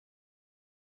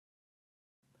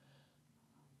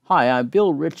Hi, I'm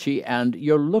Bill Ritchie, and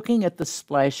you're looking at the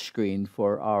splash screen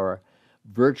for our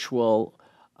virtual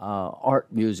art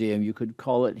museum, you could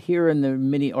call it, here in the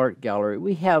mini art gallery.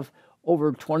 We have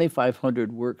over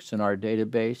 2,500 works in our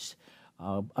database,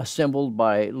 assembled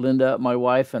by Linda, my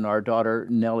wife, and our daughter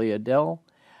Nellie Adele.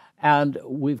 And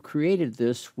we've created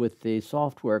this with the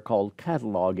software called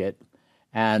CatalogIt,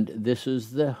 and this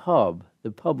is the hub,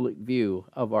 the public view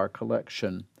of our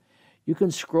collection. You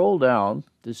can scroll down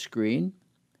the screen,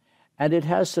 and it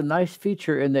has a nice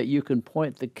feature in that you can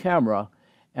point the camera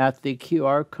at the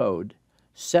QR code,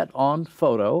 set on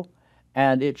photo,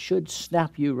 and it should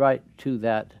snap you right to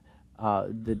that,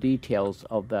 the details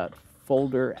of that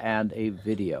folder and a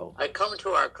video. I come to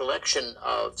our collection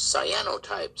of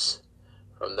cyanotypes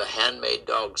from the Handmade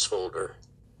Dogs folder.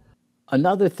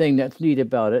 Another thing that's neat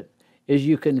about it is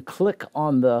you can click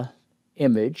on the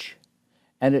image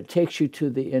and it takes you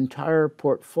to the entire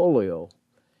portfolio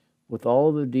with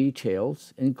all the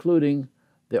details, including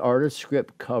the artist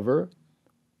script cover,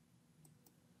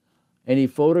 any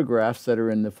photographs that are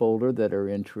in the folder that are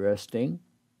interesting,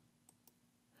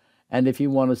 and if you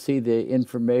want to see the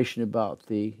information about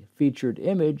the featured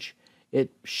image, it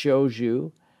shows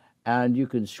you, and you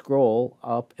can scroll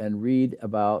up and read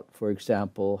about, for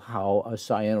example, how a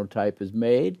cyanotype is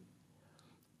made,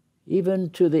 even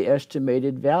to the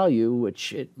estimated value,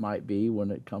 which it might be when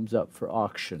it comes up for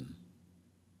auction.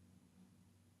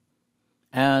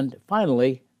 And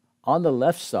finally, on the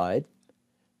left side,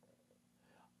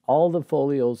 all the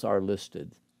folios are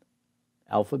listed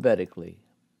alphabetically.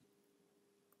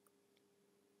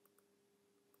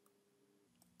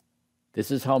 This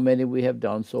is how many we have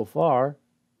done so far,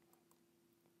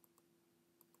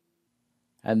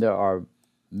 and there are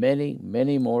many,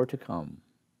 many more to come.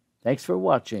 Thanks for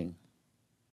watching.